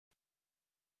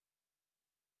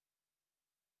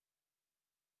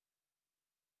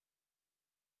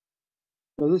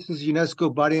So this is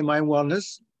UNESCO Body and Mind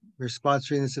Wellness. We're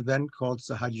sponsoring this event called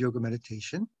Sahaja Yoga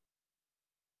Meditation.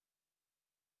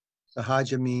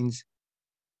 Sahaja means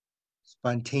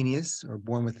spontaneous or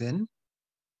born within.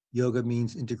 Yoga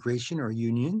means integration or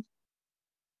union.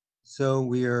 So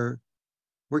we are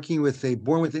working with a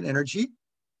born within energy,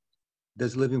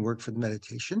 does living work for the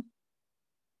meditation,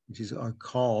 which is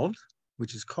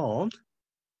called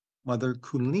Mother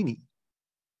Kundalini.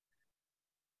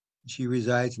 She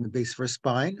resides in the base of her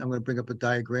spine. I'm going to bring up a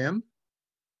diagram.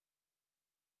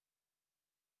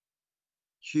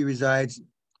 She resides in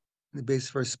the base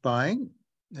of her spine,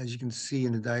 as you can see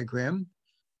in the diagram.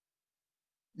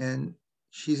 And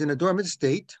she's in a dormant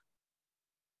state.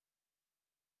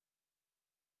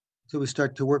 So we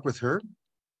start to work with her.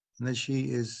 And then she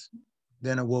is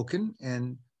then awoken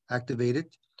and activated.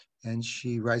 And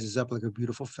she rises up like a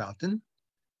beautiful fountain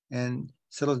and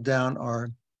settles down our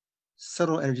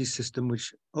subtle energy system,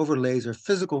 which overlays our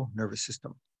physical nervous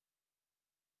system.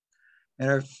 And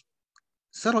our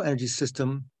subtle energy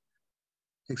system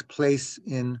takes place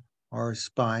in our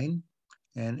spine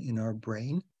and in our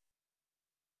brain.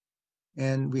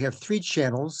 And we have 3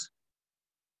 channels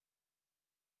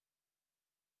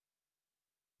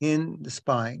in the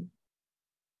spine.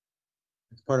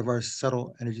 It's part of our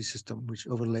subtle energy system, which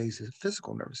overlays the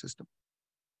physical nervous system.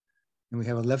 And we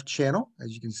have a left channel,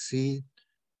 as you can see,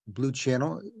 blue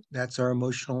channel, that's our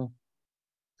emotional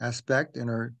aspect and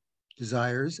our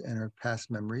desires and our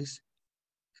past memories,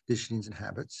 conditionings, and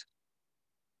habits.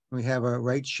 And we have our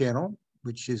right channel,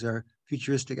 which is our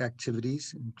futuristic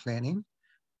activities and planning,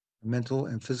 mental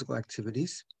and physical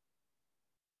activities,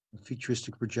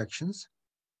 futuristic projections.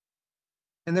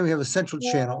 And then we have a central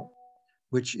channel,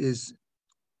 which is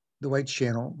the white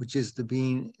channel, which is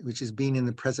being in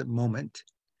the present moment.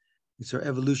 It's our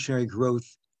evolutionary growth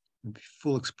and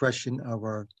full expression of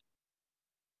our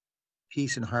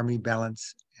peace and harmony,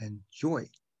 balance, and joy.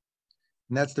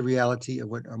 And that's the reality of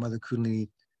what our Mother Kundalini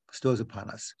bestows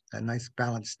upon us, that nice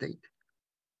balanced state.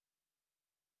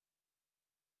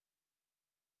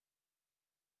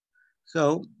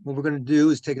 So what we're going to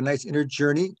do is take a nice inner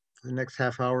journey for the next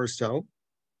half hour or so.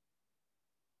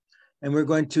 And we're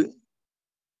going to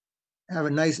have a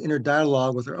nice inner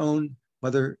dialogue with our own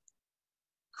Mother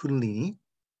Kundalini,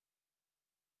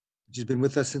 which has been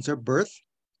with us since our birth,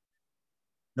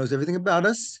 knows everything about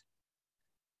us,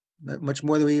 much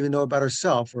more than we even know about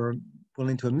ourselves or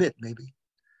willing to admit, maybe.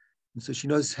 And so she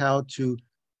knows how to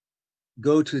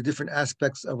go to the different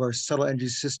aspects of our subtle energy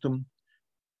system,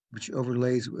 which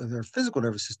overlays with our physical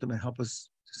nervous system, and help us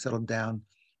to settle down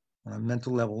on a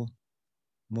mental level,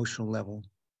 emotional level,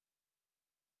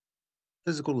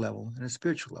 physical level, and a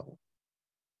spiritual level.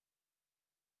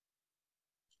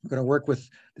 We're going to work with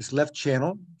this left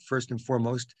channel first and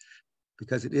foremost,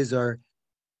 because it is our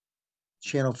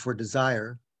channel for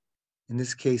desire. In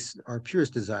this case, our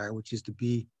purest desire, which is to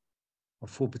be our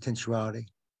full potentiality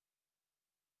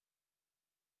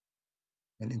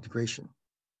and integration.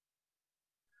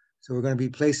 So we're going to be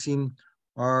placing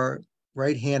our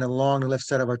right hand along the left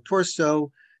side of our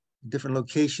torso, different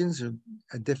locations or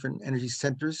at different energy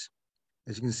centers.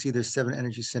 As you can see, there's 7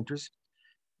 energy centers.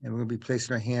 And we're going to be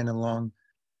placing our hand along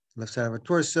the left side of our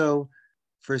torso,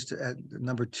 first at the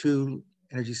number 2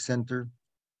 energy center,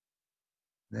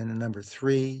 then the number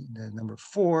 3, then number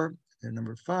 4, then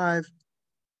number 5,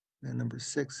 then number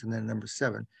 6, and then number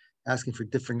 7, asking for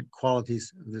different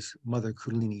qualities of this Mother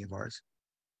Kundalini of ours.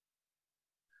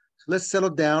 So let's settle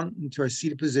down into our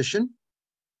seated position.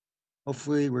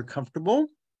 Hopefully we're comfortable.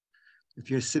 If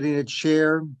you're sitting in a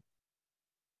chair,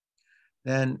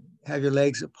 then have your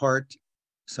legs apart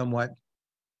somewhat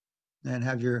and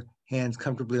have your hands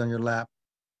comfortably on your lap,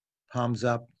 palms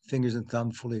up, fingers and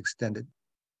thumb fully extended.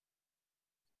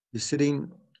 You're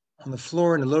sitting on the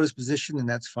floor in the lotus position, and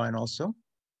that's fine also.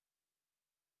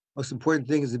 Most important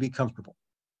thing is to be comfortable,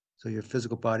 so your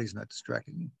physical body is not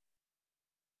distracting you.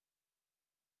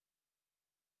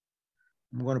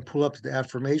 I'm going to pull up the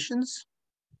affirmations,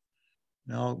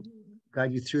 and I'll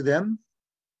guide you through them.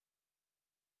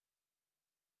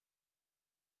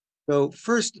 So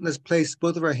first, let's place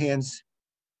both of our hands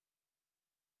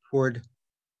toward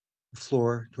the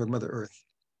floor, toward Mother Earth.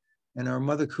 And our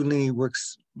Mother Kundalini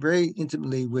works very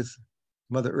intimately with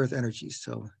Mother Earth energy.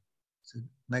 So it's a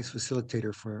nice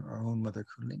facilitator for our own Mother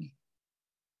Kundalini.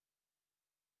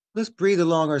 Let's breathe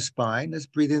along our spine. Let's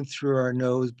breathe in through our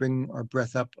nose, bring our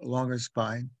breath up along our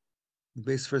spine, the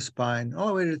base of our spine, all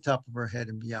the way to the top of our head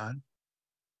and beyond.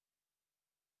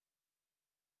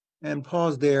 And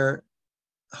pause there,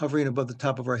 hovering above the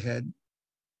top of our head.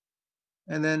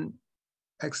 And then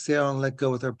exhale and let go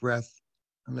with our breath,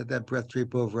 and let that breath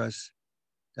drape over us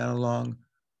down along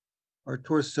our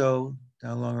torso,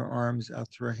 down along our arms, out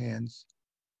through our hands,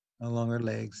 along our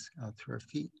legs, out through our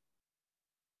feet.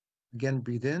 Again,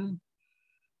 breathe in,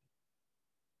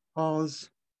 pause,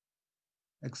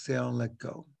 exhale, and let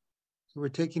go. So we're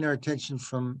taking our attention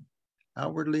from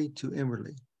outwardly to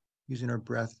inwardly, using our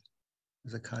breath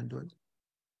as a conduit.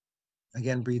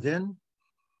 Again, breathe in,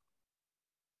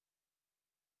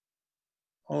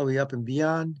 all the way up and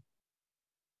beyond.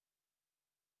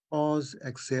 Pause,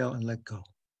 exhale, and let go.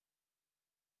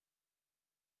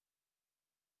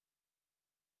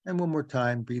 And one more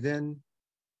time, breathe in,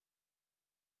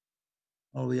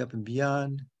 all the way up and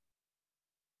beyond.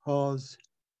 Pause,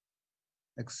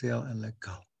 exhale, and let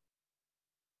go.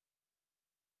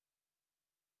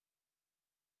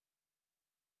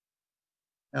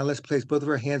 Now let's place both of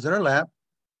our hands on our lap,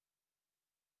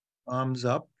 palms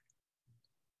up,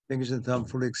 fingers and thumb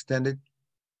fully extended.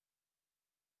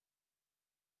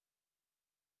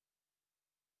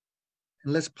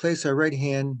 And let's place our right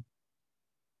hand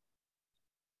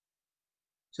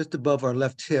just above our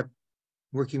left hip,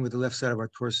 working with the left side of our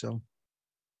torso. And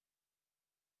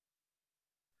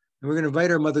we're going to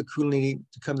invite our Mother Kundalini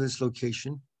to come to this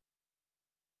location,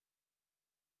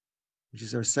 which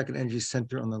is our second energy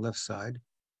center on the left side.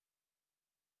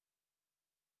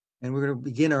 And we're going to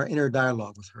begin our inner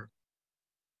dialogue with her.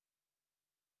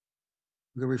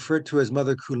 We're going to refer to her as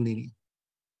Mother Kundalini.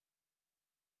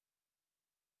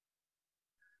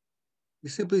 We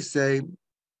simply say,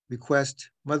 request,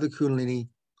 Mother Kundalini,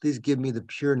 please give me the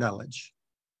pure knowledge.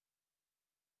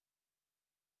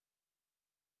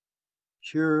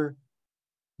 Pure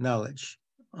knowledge,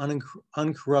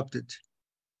 uncorrupted,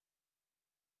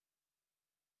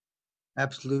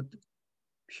 absolute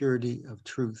purity of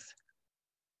truth,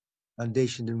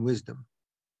 foundationed in wisdom.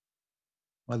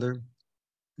 Mother,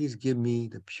 please give me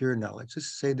the pure knowledge.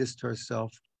 Just say this to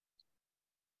ourselves,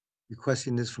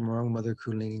 requesting this from our own Mother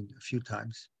Kundalini a few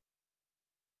times.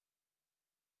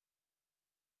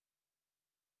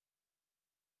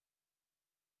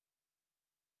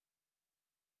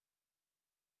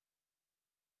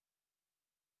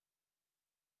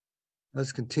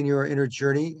 Let's continue our inner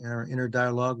journey and our inner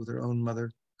dialogue with our own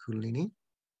Mother Kundalini.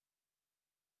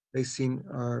 Placing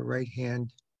our right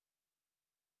hand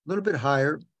a little bit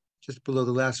higher, just below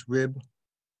the last rib,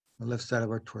 on the left side of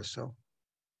our torso.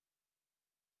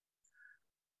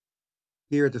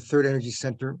 Here at the third energy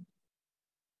center,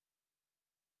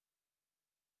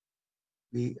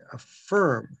 we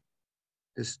affirm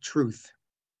this truth,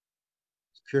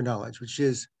 this pure knowledge, which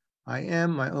is, I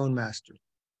am my own master.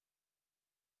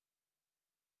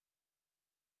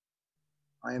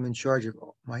 I am in charge of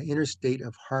my inner state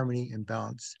of harmony and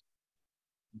balance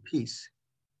and peace.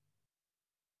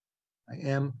 I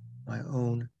am my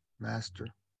own master.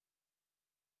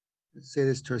 Let's say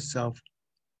this to ourselves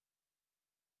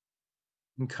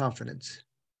in confidence,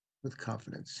 with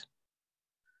confidence.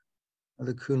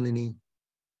 Mother Kundalini,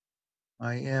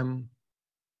 I am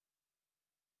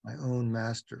my own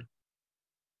master.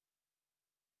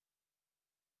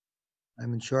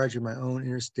 I'm in charge of my own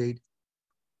inner state,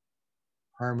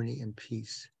 harmony and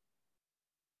peace.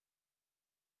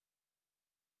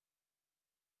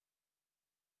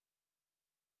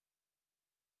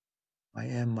 I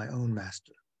am my own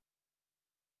master.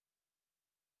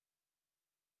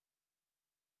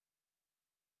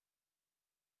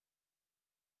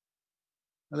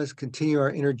 Now let's continue our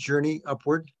inner journey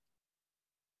upward,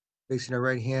 placing our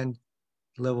right hand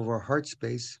at the level of our heart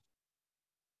space.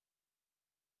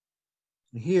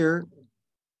 And here,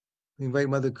 we invite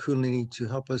Mother Kundalini to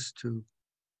help us to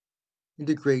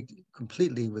integrate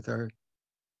completely with our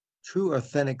true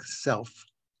authentic self,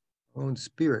 our own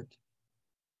spirit,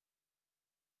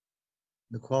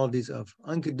 the qualities of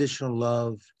unconditional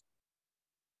love,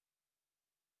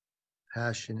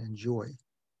 passion, and joy.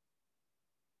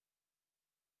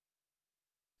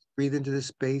 Breathe into this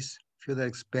space, feel that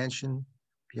expansion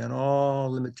beyond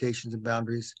all limitations and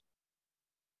boundaries.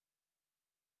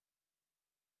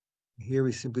 Here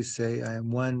we simply say, I am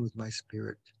one with my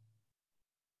spirit.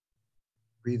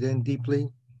 Breathe in deeply.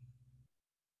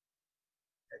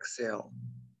 Exhale.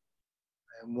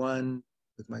 I am one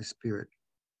with my spirit.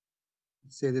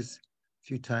 Let's say this a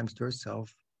few times to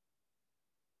ourselves.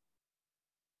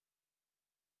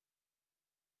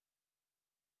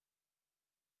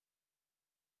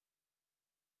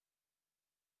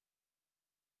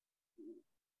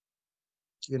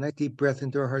 Take a nice deep breath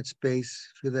into our heart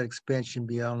space. Feel that expansion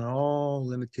beyond all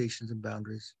limitations and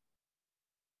boundaries.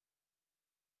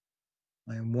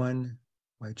 I am one,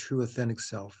 my true authentic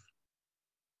self.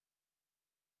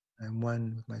 I am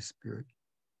one with my spirit.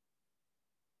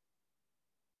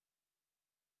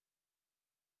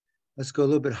 Let's go a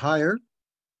little bit higher.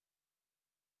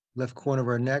 Left corner of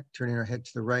our neck, turning our head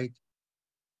to the right.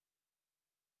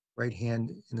 Right hand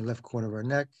in the left corner of our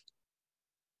neck.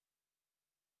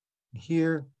 And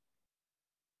here,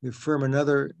 we affirm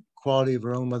another quality of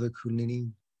our own Mother Kundalini,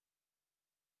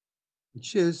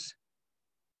 which is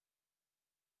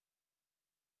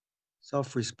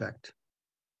self-respect.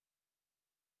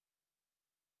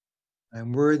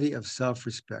 I'm worthy of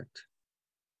self-respect.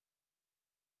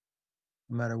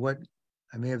 No matter what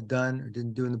I may have done or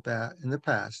didn't do in the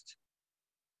past,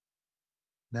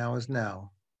 now is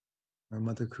now. Our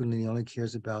Mother Kundalini only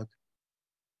cares about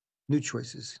new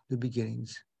choices, new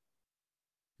beginnings,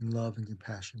 and love and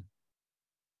compassion.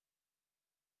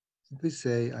 Simply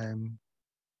say, I am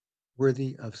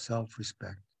worthy of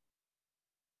self-respect.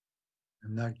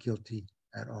 I'm not guilty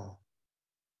at all.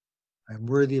 I'm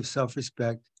worthy of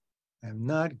self-respect. I'm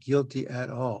not guilty at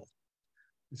all.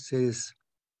 Let's say this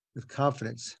with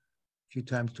confidence a few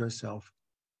times to ourselves.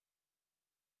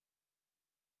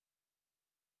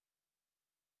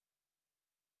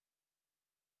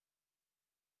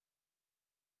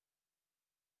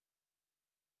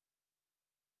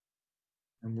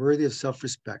 I'm worthy of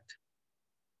self-respect.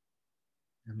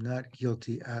 I'm not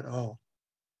guilty at all.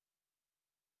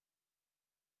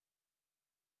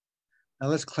 Now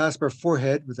let's clasp our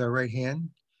forehead with our right hand,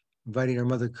 inviting our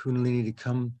Mother Kundalini to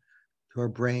come to our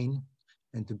brain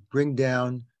and to bring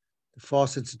down the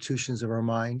false institutions of our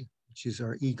mind, which is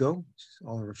our ego, which is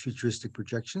all of our futuristic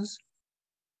projections,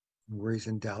 worries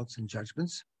and doubts and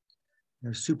judgments, and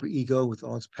our superego with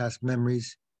all its past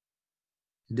memories,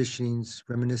 conditionings,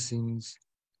 reminiscings,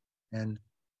 and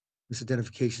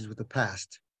misidentifications with the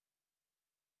past.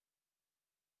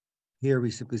 Here we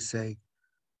simply say,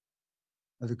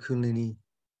 Mother Kundalini,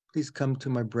 please come to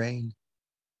my brain.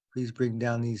 Please bring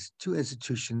down these two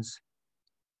institutions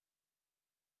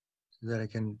so that I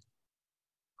can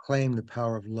claim the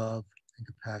power of love and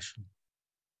compassion.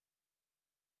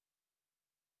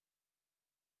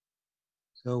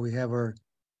 So we have our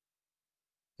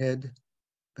head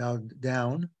bowed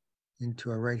down into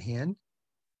our right hand,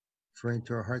 referring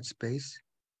to our heart space.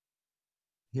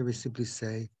 Here we simply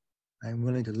say, I am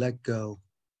willing to let go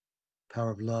the power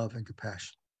of love and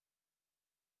compassion.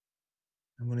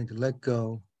 I'm willing to let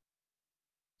go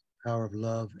the power of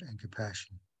love and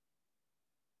compassion.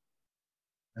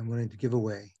 I'm willing to give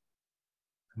away.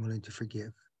 I'm willing to forgive.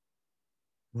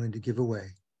 I'm willing to give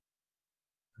away.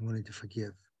 I'm willing to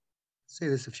forgive. Say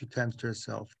this a few times to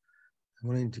ourselves. I'm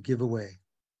willing to give away.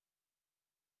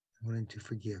 I'm willing to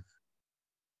forgive.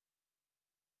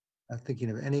 Not thinking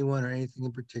of anyone or anything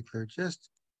in particular, just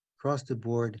across the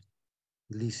board,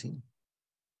 releasing,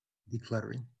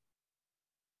 decluttering.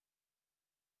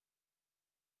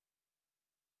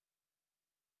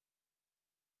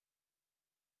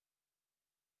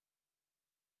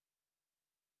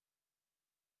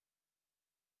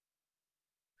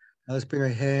 Now let's bring our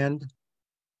hand,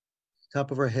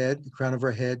 top of our head, the crown of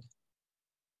our head.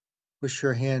 Push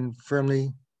our hand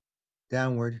firmly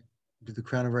downward to the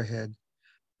crown of our head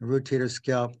and rotate our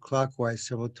scalp clockwise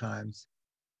several times,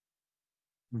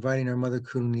 inviting our Mother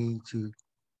Kundalini to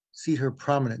see her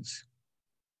prominence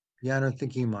beyond our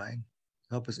thinking mind, to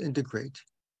help us integrate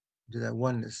into that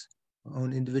oneness, our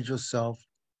own individual self,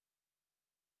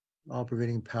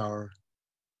 all-pervading power,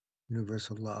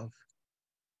 universal love,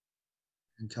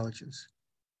 intelligence.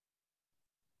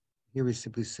 Here we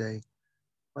simply say,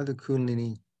 Mother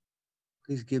Kundalini,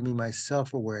 please give me my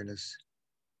self-awareness,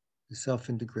 my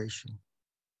self-integration,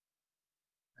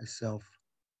 my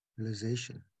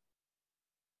self-realization.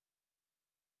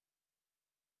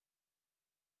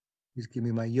 Please give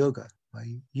me my yoga, my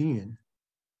union,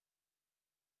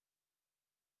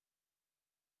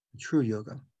 true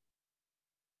yoga.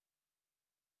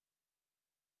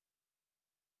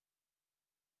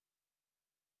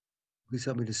 Please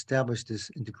help me to establish this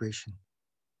integration.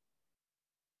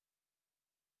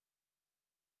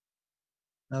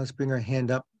 Now let's bring our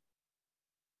hand up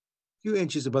a few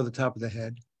inches above the top of the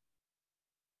head.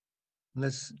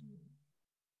 Let's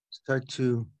start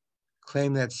to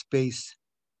claim that space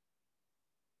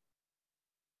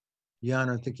beyond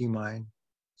our thinking mind,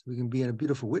 so we can be in a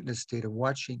beautiful witness state of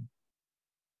watching.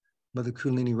 Mother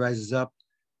Kundalini rises up.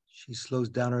 She slows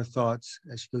down her thoughts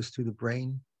as she goes through the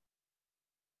brain.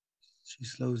 She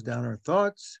slows down her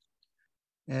thoughts,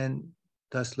 and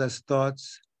thus less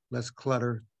thoughts, less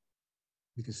clutter.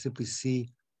 We can simply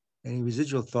see any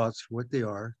residual thoughts for what they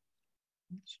are,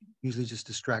 usually just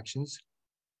distractions,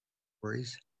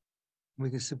 worries. And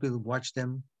we can simply watch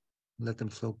them and let them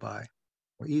float by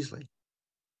more easily.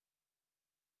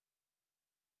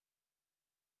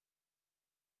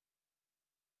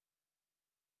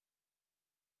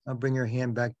 Now bring your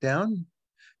hand back down.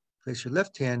 Place your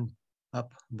left hand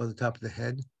up above the top of the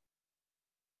head.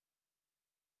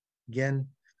 Again,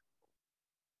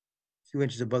 a few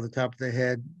inches above the top of the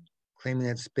head, claiming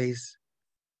that space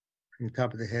from the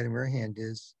top of the head and where our hand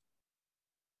is.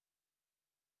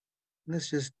 And let's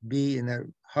just be in that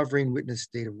hovering witness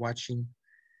state of watching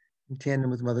in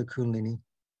tandem with Mother Kundalini.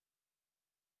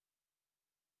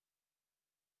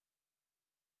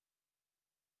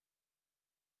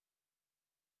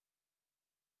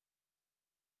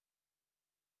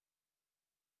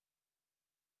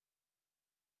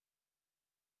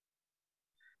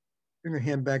 Bring your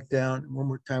hand back down one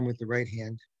more time with the right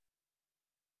hand.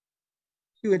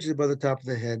 A few inches above the top of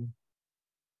the head.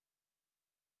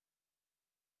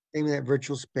 Aiming that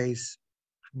virtual space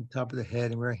from the top of the head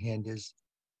and where our hand is.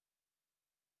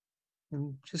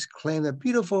 And just claim that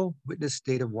beautiful witness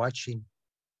state of watching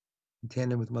in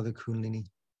tandem with Mother Kundalini.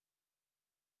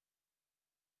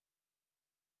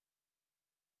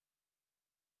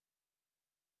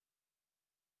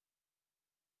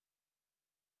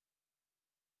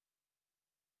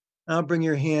 Now bring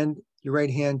your right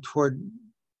hand toward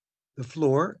the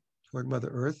floor, toward Mother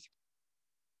Earth.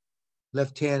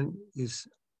 Left hand is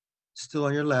still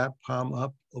on your lap, palm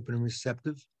up, open and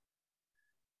receptive.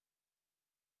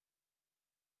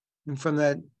 And from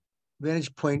that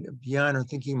vantage point beyond our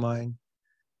thinking mind,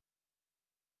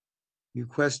 you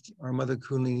request our Mother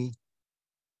Kundalini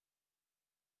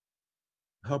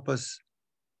help us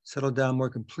settle down more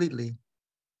completely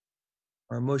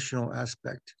our emotional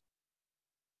aspect,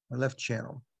 our left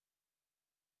channel.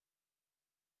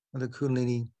 Mother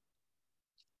Kundalini,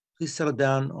 please settle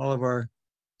down all of our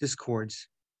discords,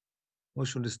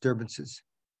 emotional disturbances,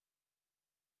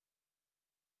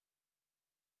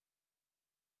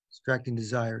 distracting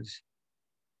desires,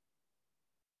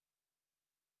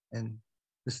 and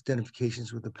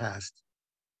misidentifications with the past.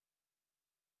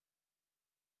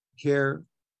 Care,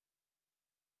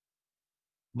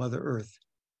 Mother Earth,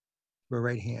 your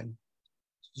right hand.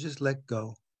 So just let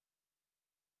go.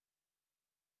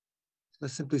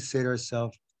 Let's simply say to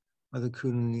ourselves, Mother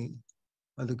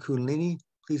Kundalini,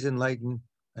 please enlighten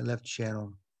my left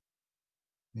channel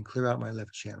and clear out my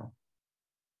left channel.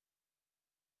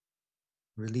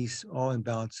 Release all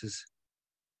imbalances,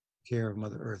 care of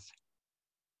Mother Earth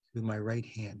through my right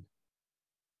hand.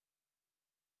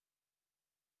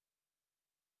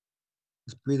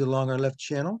 Let's breathe along our left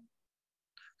channel,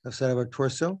 left side of our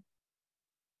torso,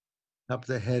 top of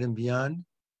the head and beyond,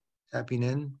 tapping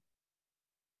in.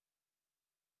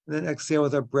 And then exhale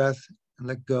with our breath and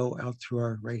let go out through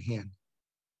our right hand,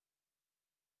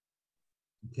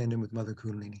 in tandem with Mother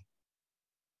Kundalini.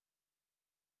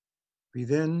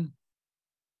 Breathe in,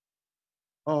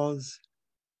 pause,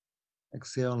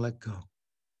 exhale, and let go.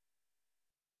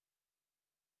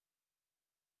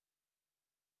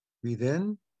 Breathe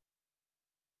in,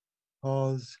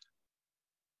 pause,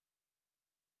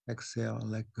 exhale,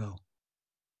 and let go.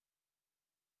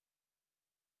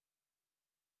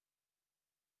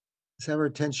 Let's have our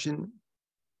attention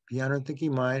beyond our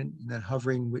thinking mind in that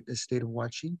hovering witness state of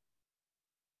watching.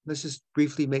 Let's just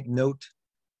briefly make note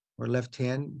of our left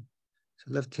hand.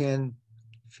 So left hand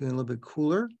feeling a little bit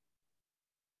cooler,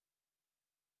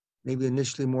 maybe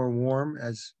initially more warm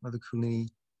as Mother Kundalini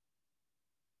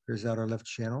clears out our left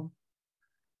channel.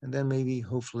 And then maybe,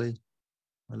 hopefully,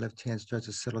 our left hand starts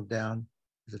to settle down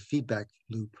as a feedback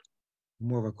loop,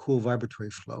 more of a cool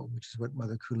vibratory flow, which is what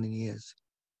Mother Kundalini is,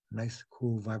 a nice,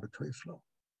 cool vibratory flow.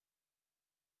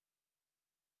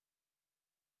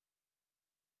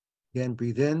 Again,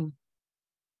 breathe in,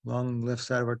 along the left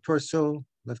side of our torso,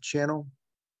 left channel.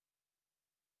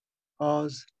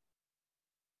 Pause,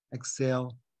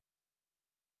 exhale,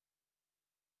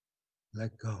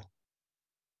 let go.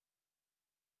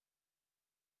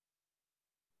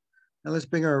 Now let's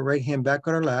bring our right hand back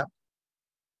on our lap.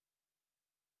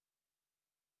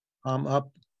 Palm up,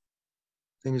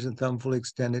 fingers and thumb fully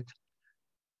extended.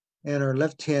 And our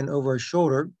left hand over our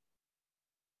shoulder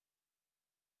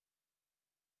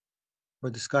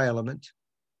for the sky element.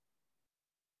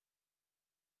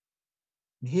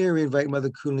 And here we invite Mother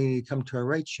Kundalini to come to our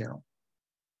right channel,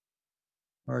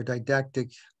 our didactic,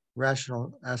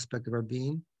 rational aspect of our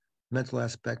being, mental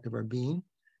aspect of our being,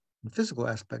 and physical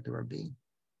aspect of our being.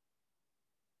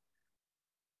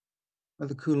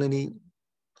 Mother Kundalini,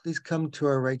 please come to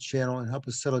our right channel and help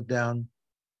us settle down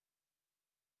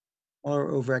all our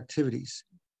overactivities,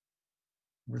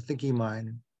 our thinking mind,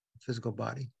 and physical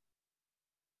body.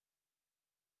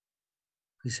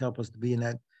 Please help us to be in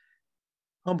that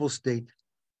humble state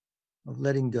of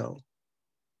letting go,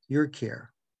 your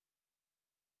care,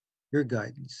 your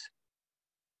guidance,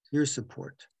 your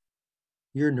support.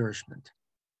 your nourishment.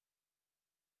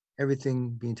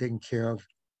 Everything being taken care of,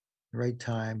 the right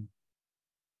time,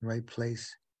 the right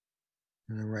place,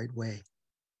 in the right way,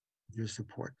 with your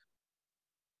support.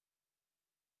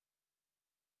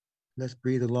 Let's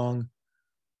breathe along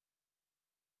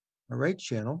our right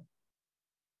channel,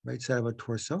 right side of our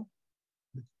torso,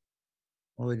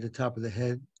 all the way to the top of the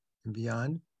head and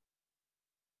beyond.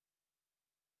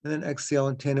 And then exhale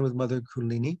in tandem with Mother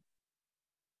Kundalini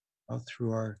out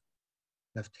through our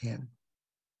left hand.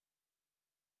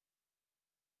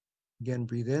 Again,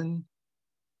 breathe in,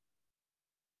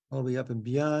 all the way up and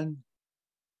beyond.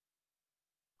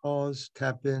 Pause,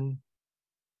 tap in,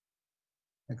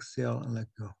 exhale, and let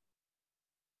go.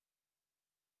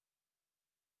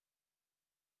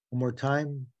 One more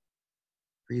time.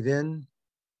 Breathe in,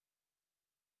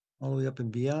 all the way up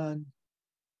and beyond.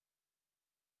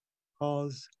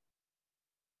 Pause,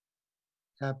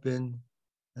 tap in,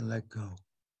 and let go.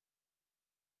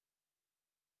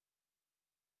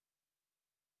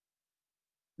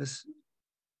 Let's,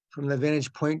 from the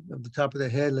vantage point of the top of the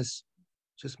head, let's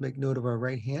just make note of our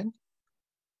right hand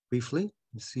briefly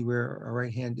and see where our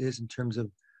right hand is in terms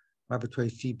of vibratory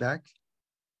feedback.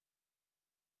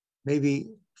 Maybe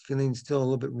feeling still a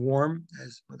little bit warm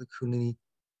as Mother Kundalini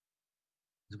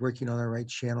is working on our right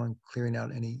channel and clearing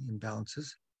out any imbalances.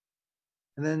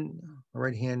 And then our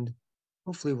right hand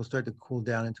hopefully will start to cool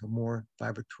down into a more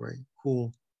vibratory,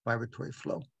 cool vibratory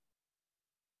flow.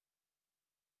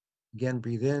 Again,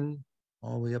 breathe in,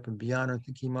 all the way up and beyond our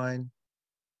thinking mind.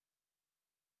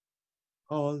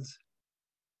 Pause,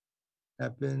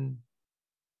 tap in,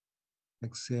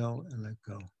 exhale, and let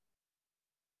go.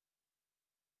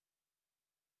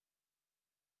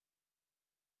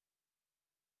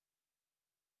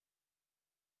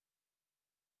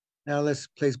 Now let's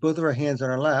place both of our hands on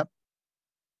our lap,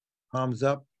 palms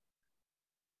up,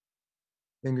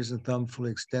 fingers and thumb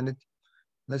fully extended.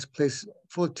 Let's place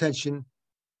full attention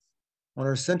on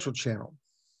our central channel.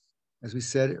 As we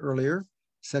said earlier,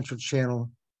 central channel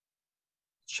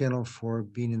for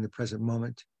being in the present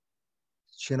moment,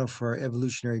 channel for our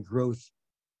evolutionary growth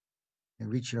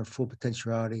and reaching our full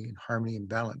potentiality and harmony and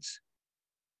balance.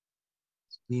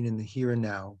 Being in the here and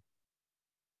now,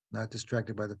 not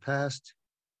distracted by the past,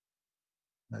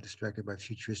 not distracted by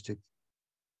futuristic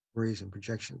worries and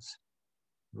projections.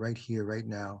 Right here, right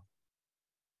now,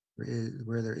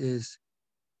 where there is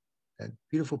that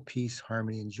beautiful peace,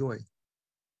 harmony, and joy.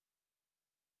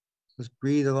 Let's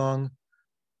breathe along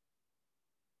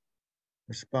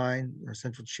our spine, our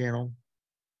central channel,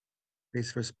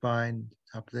 base of our spine,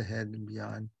 top of the head and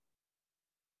beyond.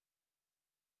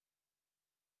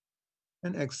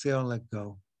 And exhale and let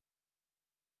go.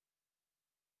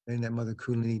 Letting that Mother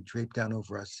Kundalini drape down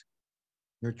over us,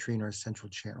 nurturing our central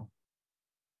channel.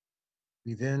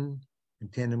 Breathe in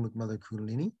tandem with Mother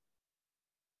Kundalini.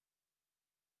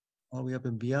 All the way up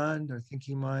and beyond our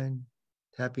thinking mind,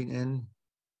 tapping in.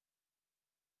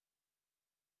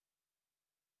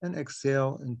 And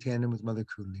exhale in tandem with Mother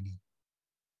Kundalini.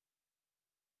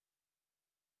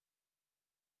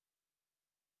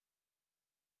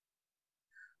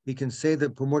 We can say the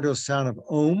primordial sound of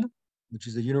Om, which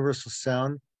is the universal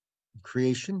sound of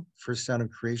creation, first sound of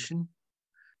creation.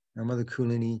 Our Mother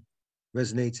Kundalini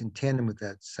resonates in tandem with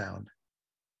that sound.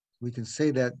 We can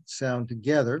say that sound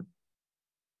together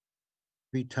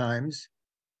 3 times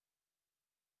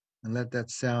and let that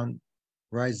sound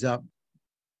rise up,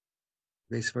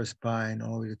 base of our spine,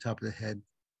 all the way to the top of the head,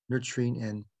 nurturing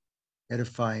and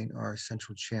edifying our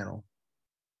central channel.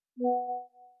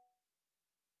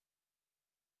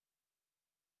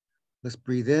 Let's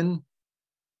breathe in.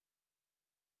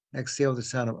 Exhale the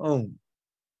sound of Om.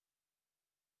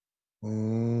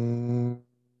 Om.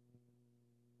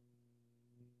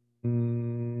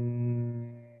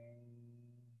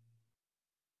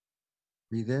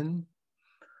 Breathe in.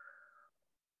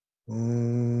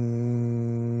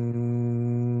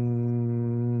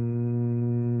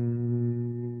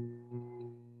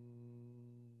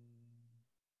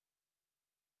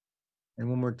 And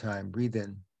one more time, breathe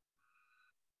in.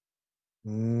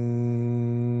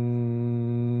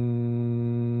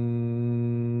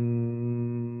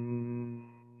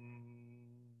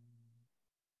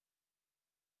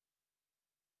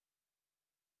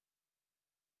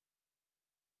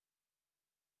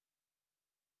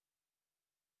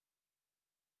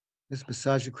 Let's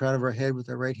massage the crown of our head with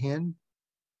our right hand.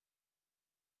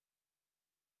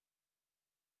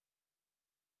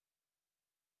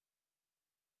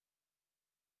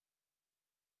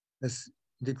 Let's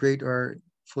integrate our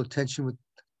full attention with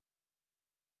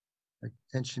our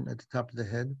attention at the top of the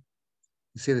head.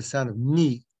 You say the sound of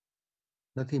Ni,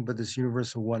 nothing but this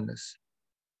universal oneness.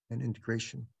 and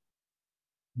integration.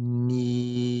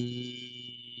 Ni.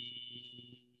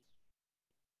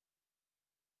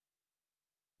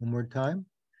 One more time.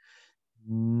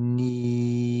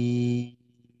 Ni.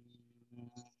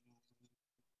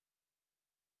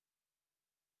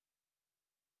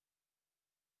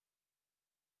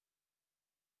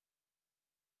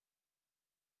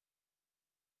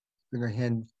 Bring our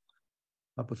hand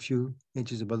up a few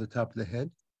inches above the top of the head.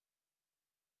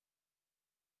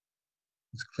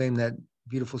 Let's claim that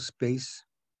beautiful space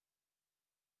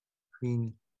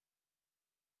between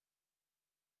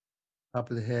top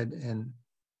of the head and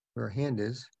where our hand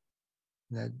is.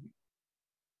 That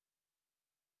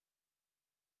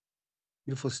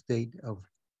beautiful state of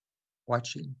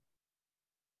watching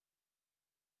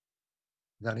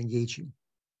without engaging.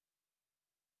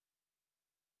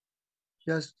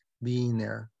 Just being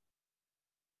there.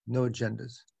 No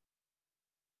agendas.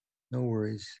 No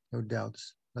worries, no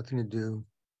doubts, nothing to do,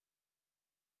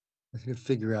 nothing to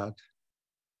figure out,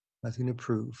 nothing to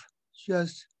prove.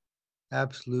 Just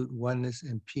absolute oneness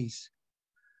and peace,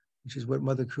 which is what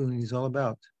Mother Kundalini is all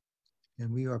about.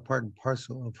 And we are part and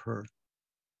parcel of her.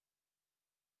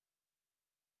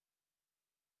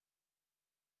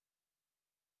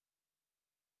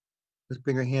 Let's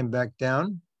bring our hand back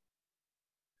down.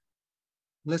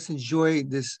 Let's enjoy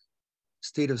this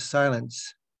state of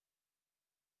silence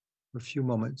for a few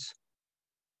moments.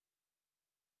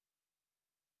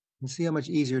 And see how much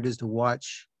easier it is to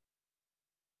watch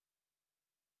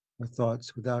our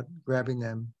thoughts without grabbing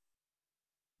them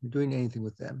or doing anything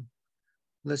with them.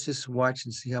 Let's just watch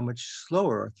and see how much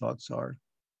slower our thoughts are.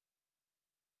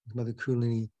 Mother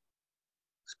Kundalini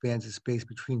expands the space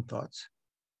between thoughts.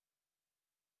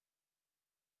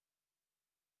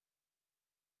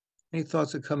 Any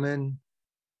thoughts that come in,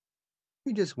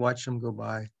 you just watch them go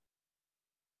by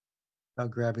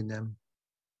without grabbing them,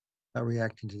 without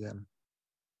reacting to them.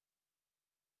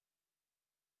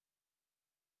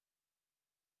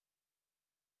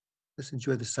 Let's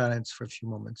enjoy the silence for a few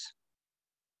moments.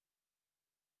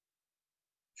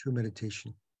 True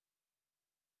meditation.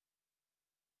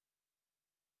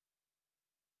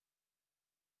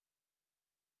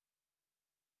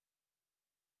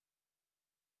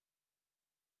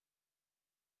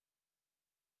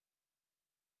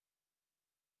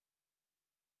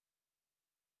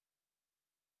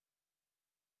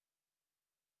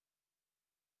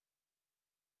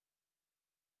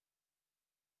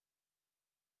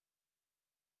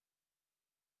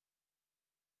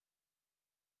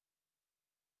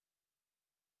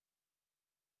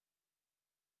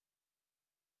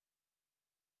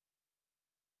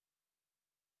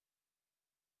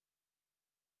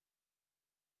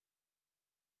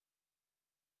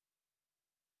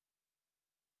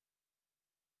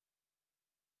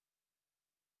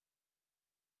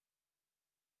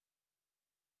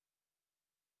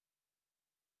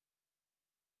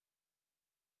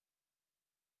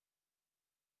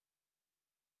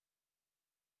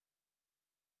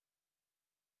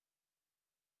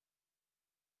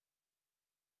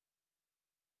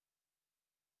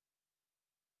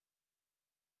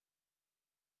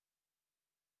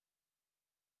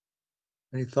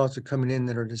 Any thoughts are coming in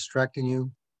that are distracting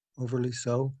you, overly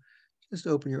so, just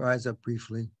open your eyes up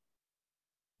briefly,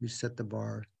 reset the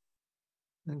bar,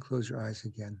 and close your eyes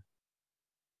again.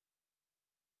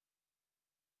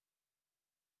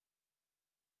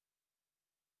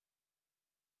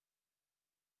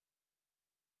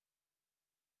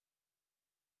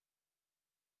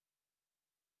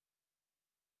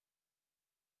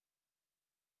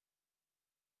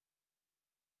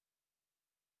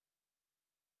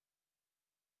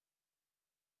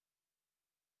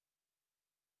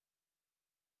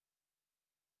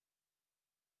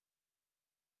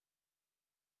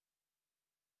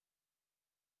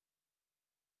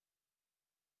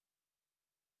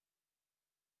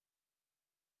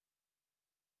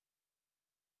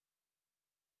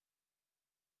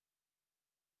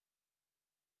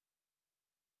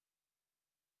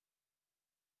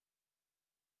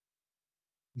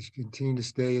 You should continue to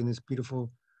stay in this beautiful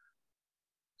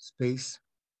space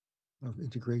of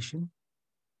integration.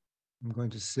 I'm going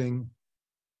to sing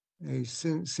a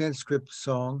Sanskrit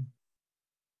song,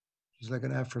 which is like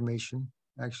an affirmation,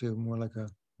 actually more like a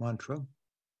mantra.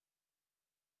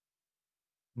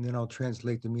 And then I'll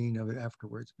translate the meaning of it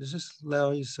afterwards. But just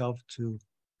allow yourself to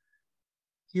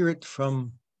hear it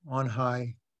from on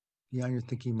high, beyond your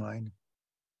thinking mind.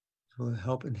 It will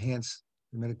help enhance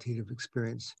the meditative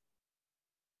experience.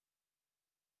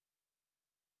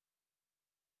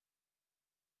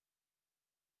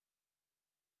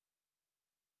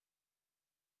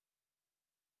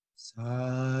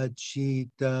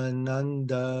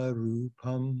 Sachitananda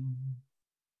Rupam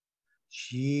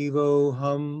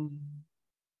Shivoham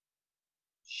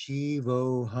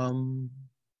Shivoham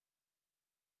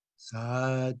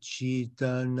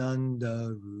Sachitananda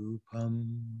Rupam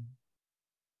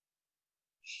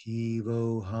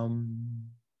Shivoham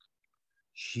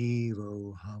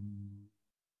Shivoham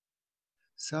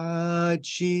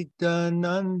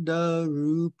Sachitananda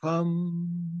Rupam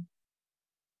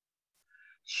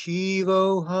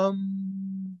Shivoham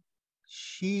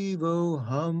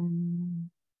Shivoham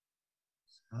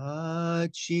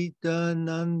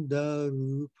Sachitananda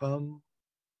Rupam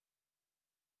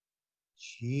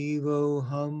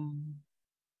Shivoham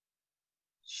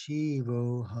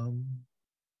Shivoham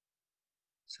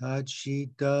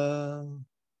Sachita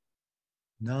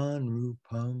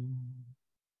Nanrupam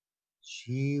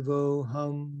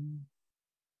Shivoham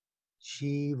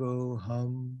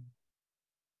Shivoham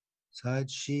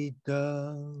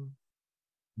Sachita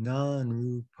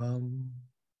Nanrupam,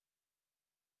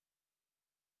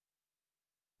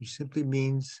 which simply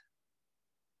means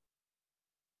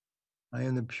I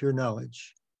am the pure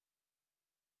knowledge.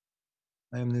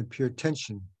 I am the pure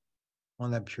attention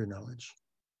on that pure knowledge.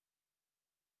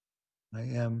 I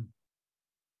am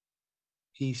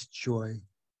peace, joy,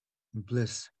 and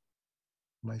bliss,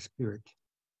 my spirit,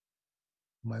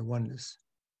 my oneness,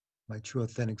 my true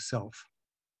authentic self.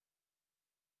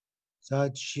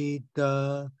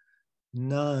 Sachita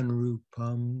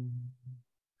Nanrupam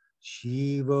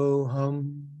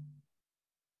Shivoham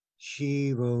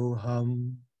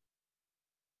Shivoham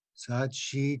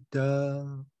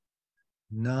Sachita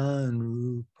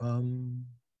Nanrupam.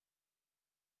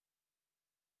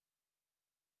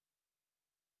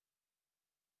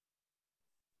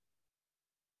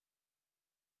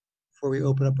 Before we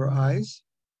open up our eyes,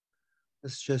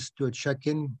 let's just do a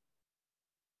check-in.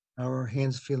 How are our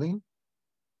hands feeling?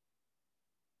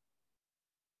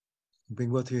 Bring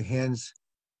both of your hands,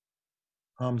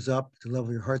 palms up to the level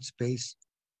of your heart space,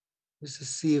 just to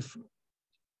see if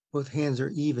both hands are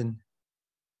even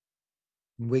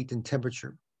in weight and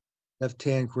temperature. Left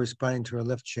hand corresponding to our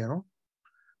left channel,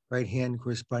 right hand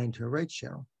corresponding to our right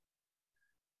channel.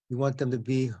 We want them to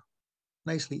be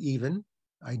nicely even,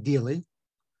 ideally.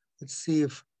 Let's see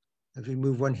if we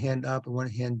move one hand up and one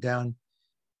hand down,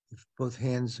 if both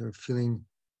hands are feeling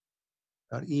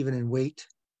about even in weight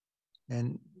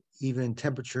and even in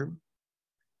temperature,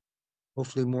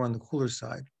 hopefully more on the cooler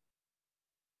side.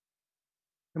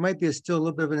 There might be still a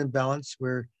little bit of an imbalance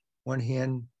where one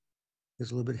hand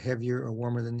is a little bit heavier or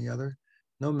warmer than the other.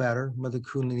 No matter, Mother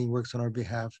Kundalini works on our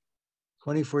behalf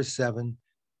 24/7,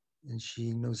 and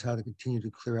she knows how to continue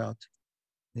to clear out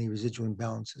any residual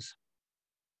imbalances.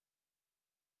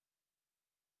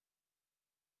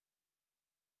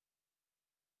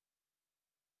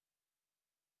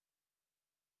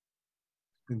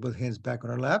 Bring both hands back on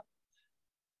our lap.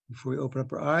 Before we open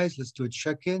up our eyes, let's do a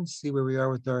check-in, see where we are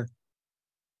with our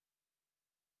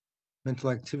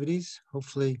mental activities.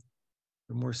 Hopefully,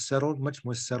 we're more settled, much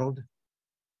more settled,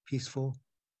 peaceful,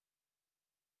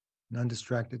 and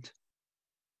undistracted.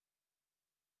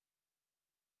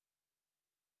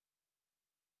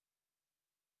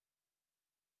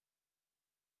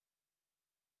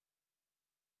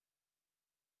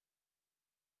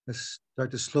 Let's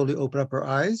start to slowly open up our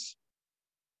eyes.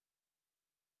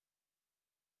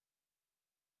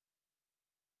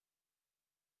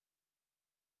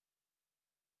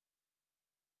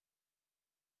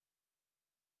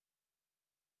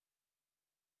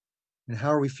 And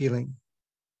how are we feeling?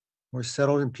 More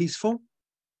settled and peaceful?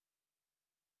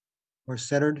 More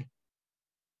centered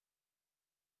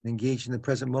and engaged in the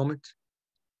present moment?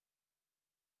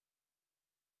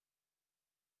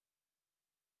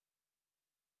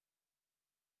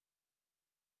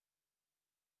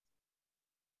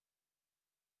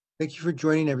 Thank you for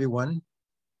joining, everyone.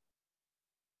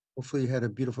 Hopefully you had a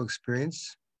beautiful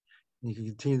experience. And you can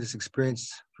continue this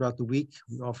experience throughout the week.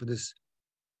 We offer this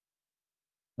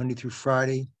Monday through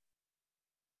Friday,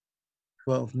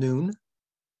 12 noon.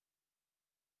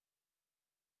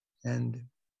 And I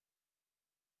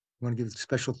want to give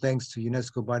special thanks to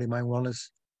UNESCO Body Mind Wellness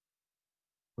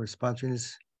for sponsoring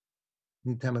this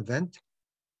noontime event.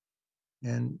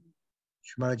 And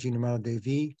Shrimataji Nirmala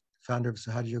Devi, founder of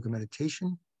Sahaja Yoga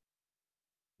Meditation,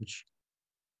 which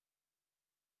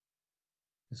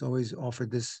has always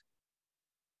offered this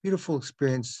beautiful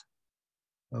experience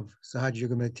of Sahaja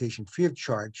Yoga Meditation free of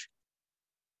charge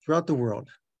throughout the world.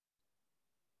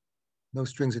 No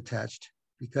strings attached,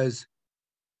 because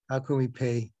how can we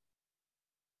pay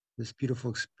this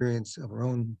beautiful experience of our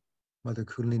own Mother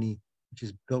Kundalini, which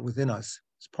is built within us,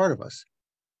 it's part of us,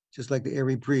 just like the air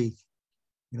we breathe.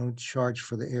 We don't charge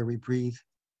for the air we breathe.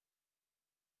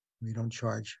 We don't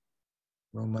charge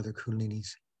for Mother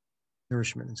Kundalini's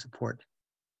nourishment and support.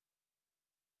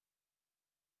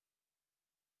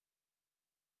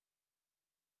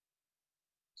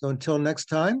 So until next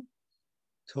time,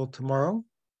 till tomorrow,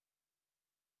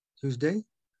 Tuesday,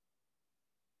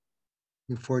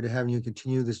 look forward to having you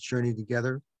continue this journey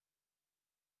together.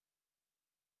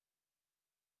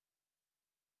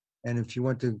 And if you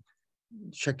want to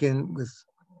check in with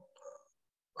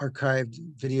archived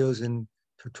videos and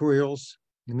tutorials,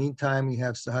 in the meantime, we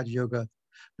have Sahaja Yoga.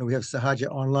 We have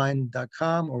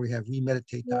sahajaonline.com or we have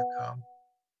remeditate.com.